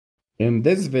In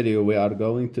this video, we are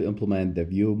going to implement the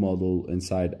view model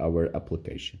inside our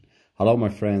application. Hello, my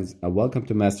friends, and welcome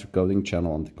to Master Coding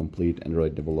channel on the complete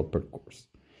Android developer course.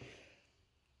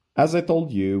 As I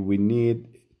told you, we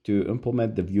need to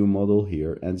implement the view model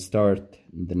here and start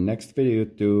the next video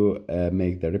to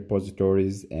make the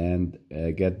repositories and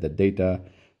get the data,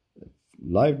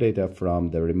 live data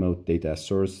from the remote data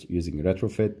source using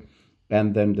retrofit,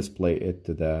 and then display it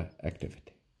to the activity.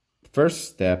 First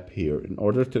step here, in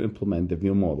order to implement the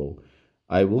view model,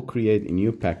 I will create a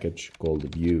new package called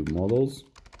ViewModels.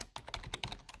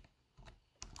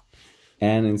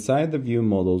 And inside the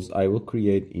ViewModels, I will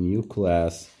create a new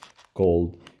class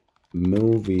called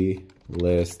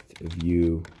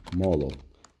MutableLiveData.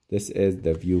 This is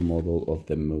the view model of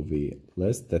the movie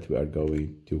list that we are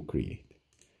going to create.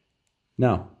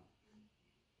 Now,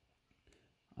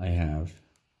 I have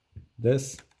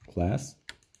this class.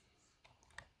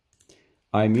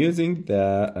 I'm using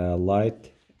the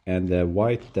light and the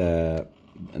white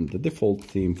and the default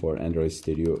theme for Android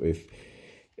Studio.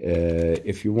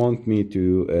 If you want me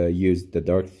to use the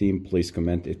dark theme, please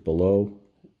comment it below.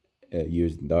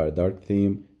 Use the dark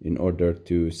theme in order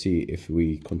to see if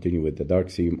we continue with the dark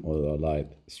theme or the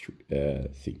light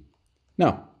theme.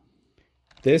 Now,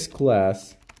 this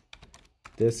class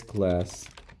is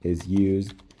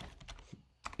used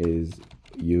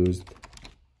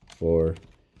for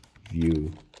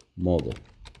view model.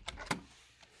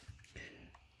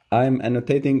 I'm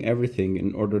annotating everything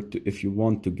in order to, if you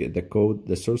want to get the code,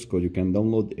 the source code, you can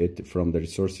download it from the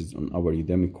resources on our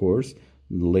Udemy course,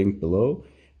 the link below,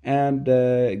 and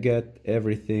get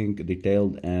everything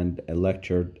detailed and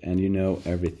lectured, and you know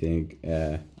everything.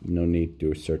 No need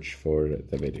to search for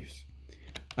the videos.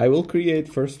 I will create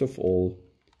first of all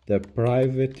the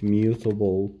private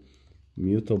mutable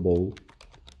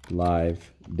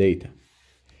live data.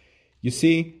 You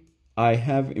see, I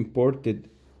have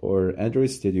imported, or Android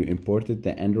Studio imported,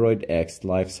 the Android X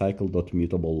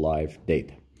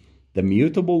lifecycle.MutableLiveData. The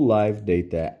mutable live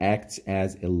data acts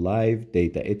as a live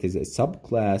data. It is a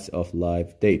subclass of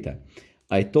live data.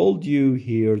 I told you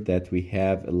here that we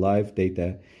have a live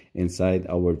data inside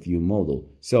our view model.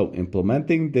 So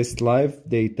implementing this live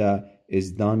data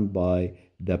is done by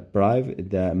the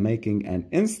making an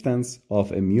instance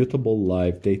of a mutable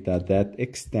live data that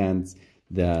extends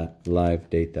the live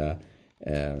data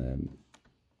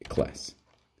class.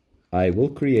 I will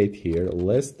create here a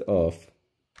list of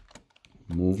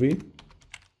movie.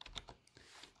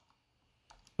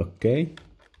 Okay,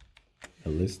 a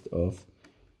list of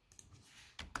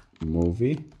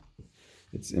movie.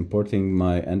 It's importing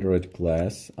my Android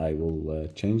class. I will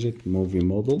change it movie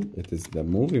model. It is the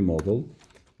movie model.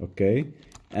 Okay,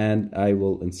 and I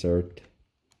will insert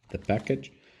the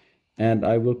package, and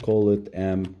I will call it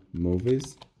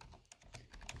mmovies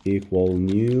equal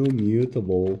new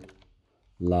mutable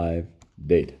live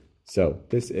data. So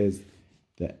this is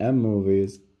the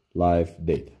mmovies live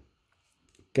data.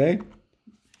 Okay,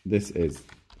 this is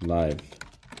live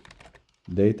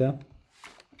data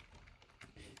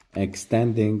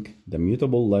extending the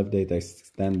mutable live data,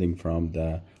 extending from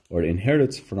the, or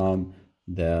inherits from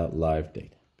the live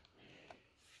data.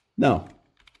 Now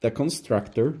the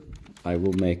constructor, I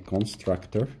will make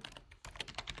constructor.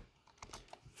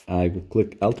 I will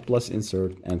click Alt plus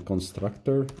insert and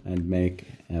constructor and make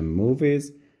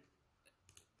movies.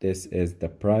 This is the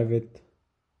private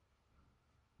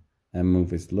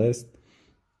movies list.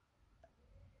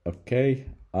 Okay,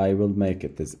 I will make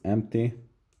it as empty.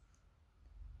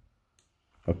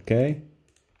 Okay,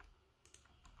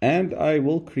 and I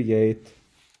will create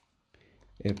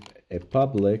a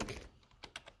public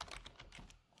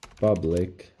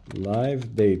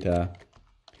live data,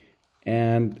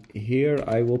 and here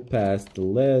I will pass the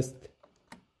list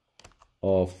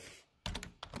of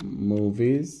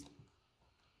movies,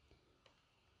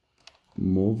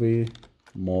 movie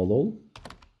model,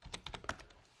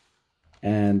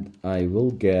 and I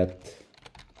will get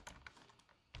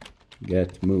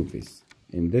movies.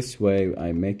 In this way,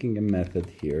 I'm making a method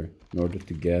here in order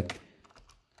to get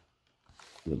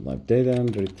the live data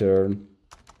and return.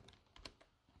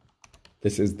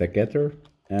 This is the getter,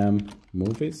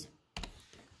 movies.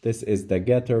 This is the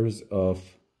getters of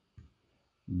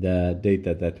the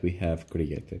data that we have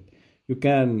created. You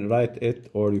can write it,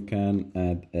 or you can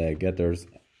add getters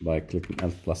by clicking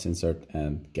Alt plus insert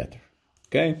and getter.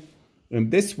 Okay, in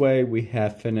this way we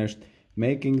have finished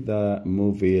making the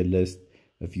movie list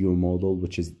a view model,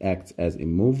 which is acts as a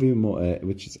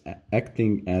which is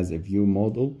acting as a view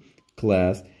model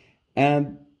class,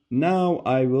 and now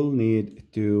I will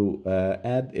need to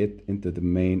add it into the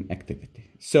main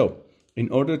activity. So in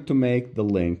order to make the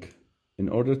link in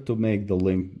order to make the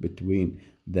link between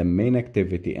the main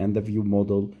activity and the view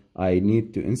model, I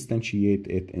need to instantiate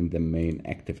it in the main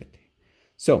activity.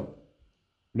 So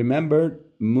remember,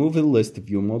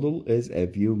 MovieListViewModel is a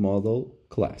ViewModel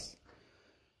class.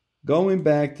 Going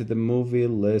back to the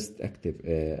MovieList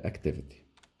activity,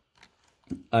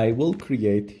 I will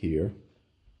create here.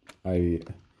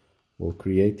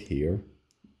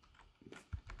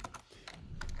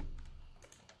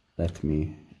 Let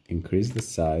me increase the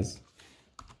size,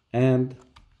 and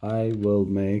I will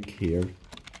make here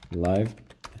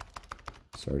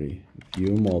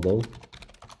ViewModel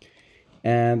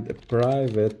and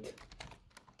private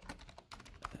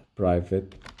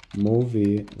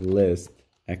MovieList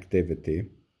activity,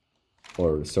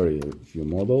 or sorry,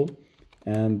 ViewModel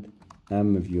and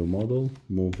MVVM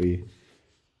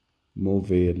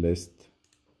MovieList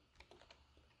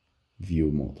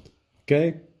ViewModel.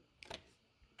 Okay,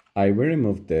 I will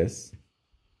remove this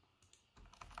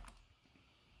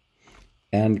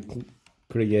and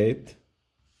create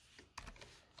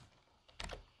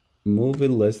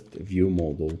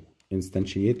MovieListViewModel,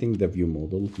 instantiating the view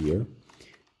model here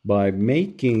by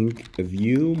making a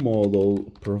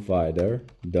ViewModel provider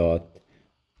dot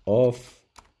of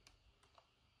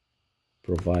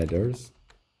providers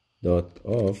dot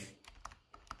of.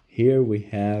 Here we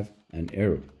have an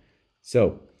error,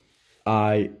 so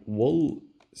I will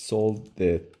solve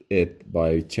it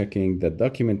by checking the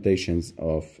documentations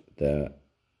of the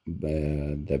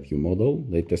view model.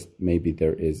 Latest, maybe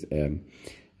there is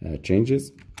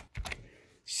changes.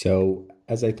 So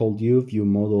as I told you,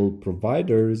 ViewModel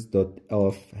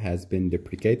providers.of has been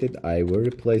deprecated. I will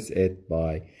replace it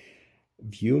by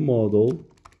ViewModel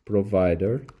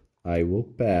provider. I will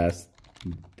pass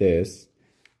this,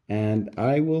 and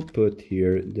I will put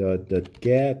here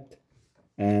 .get,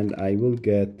 and I will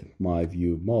get my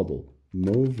view model,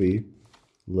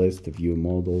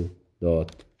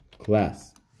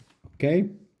 MovieListViewModel.class. Okay,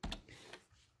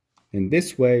 in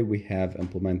this way we have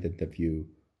implemented the view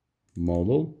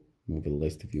model,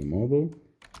 MovieListViewModel.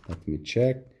 Let me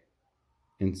check,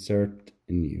 insert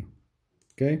a new.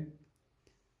 Okay,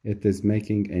 it is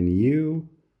making a new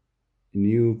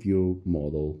view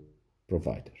model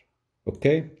provider.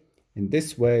 Okay, in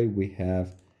this way we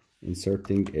have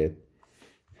inserting it.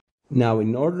 Now,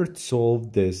 in order to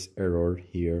solve this error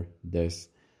here,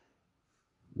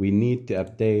 we need to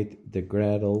update the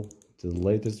Gradle to the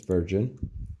latest version.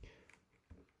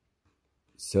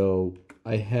 So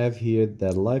I have here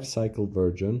the lifecycle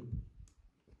version.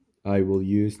 I will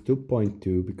use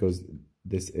 2.2 because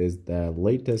this is the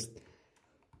latest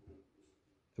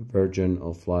version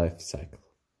of lifecycle.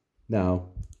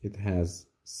 Now it has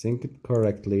synced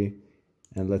correctly,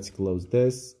 and let's close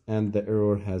this, and the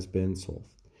error has been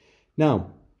solved.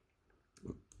 Now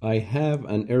I have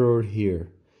an error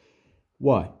here.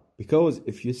 Why? Because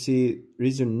if you see,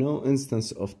 reason no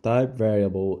instance of type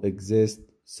variable exists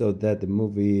so that the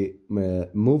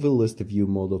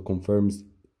MovieListViewModel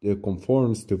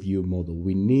conforms to view model.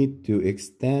 We need to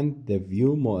extend the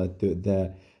view model to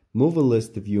the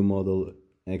MovieListViewModel,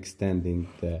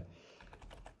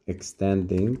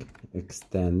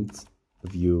 extends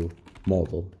view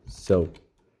model. So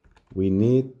we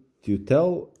need to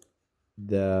tell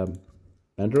the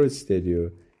Android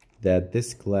Studio that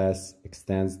this class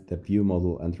extends the view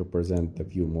model and represent the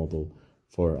view model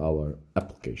for our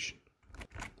application.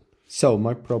 So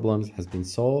my problems has been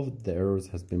solved, the errors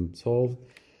has been solved,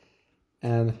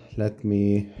 and let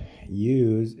me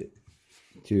use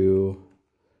to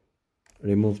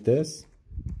remove this,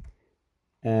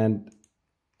 and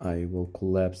I will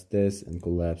collapse this and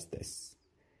collapse this.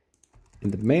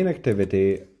 In the main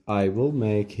activity, I will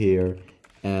make here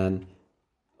an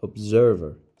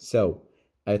observer. So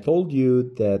I told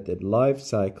you that in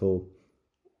lifecycle,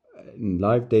 in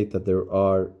LiveData, there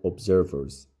are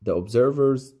observers. The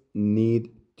observers need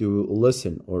to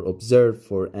listen or observe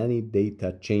for any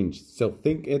data change. So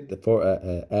think it for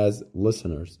as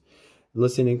listeners,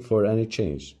 listening for any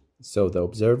change. So the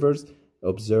observers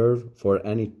observe for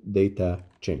any data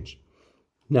change.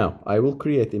 Now I will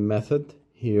create a method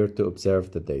here to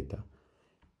observe the data,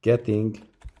 getting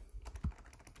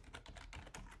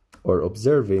or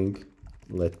observing.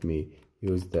 Let me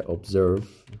use the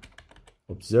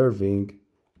observing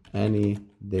any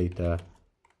data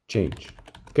change.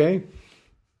 Okay,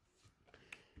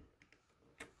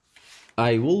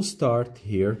 I will start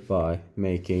here by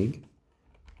making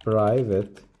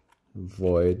private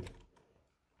void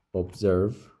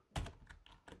observe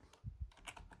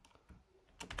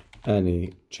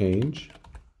any change,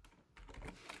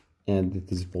 and it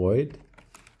is void.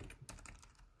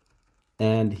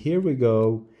 And here we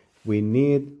go, we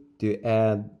need to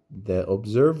add the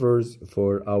observers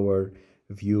for our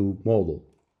view model.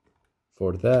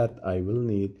 For that, I will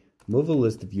need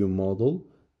MoviListViewModel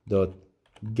dot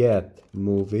get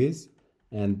movies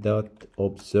and dot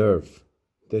observe.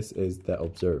 This is the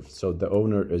observe. So the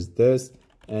owner is this,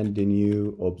 and the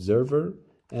new observer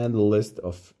and the list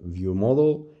of view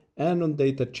model. And on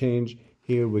data change,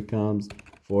 here we comes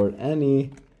for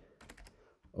any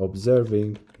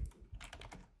observing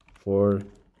for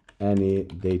any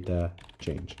data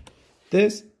change.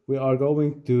 This we are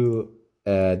going to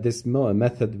this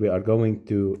method we are going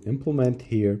to implement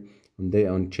here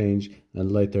on change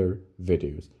and later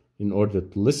videos in order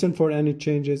to listen for any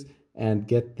changes and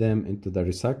get them into the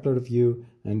recycler view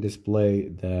and display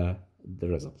the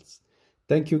results.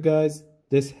 Thank you guys.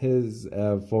 This is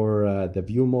for the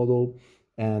view model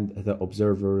and the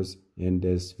observers in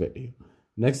this video.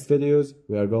 Next videos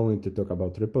we are going to talk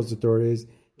about repositories,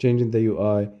 changing the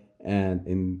UI and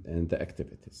in the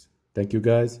activities. Thank you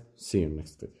guys. See you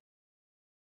next video.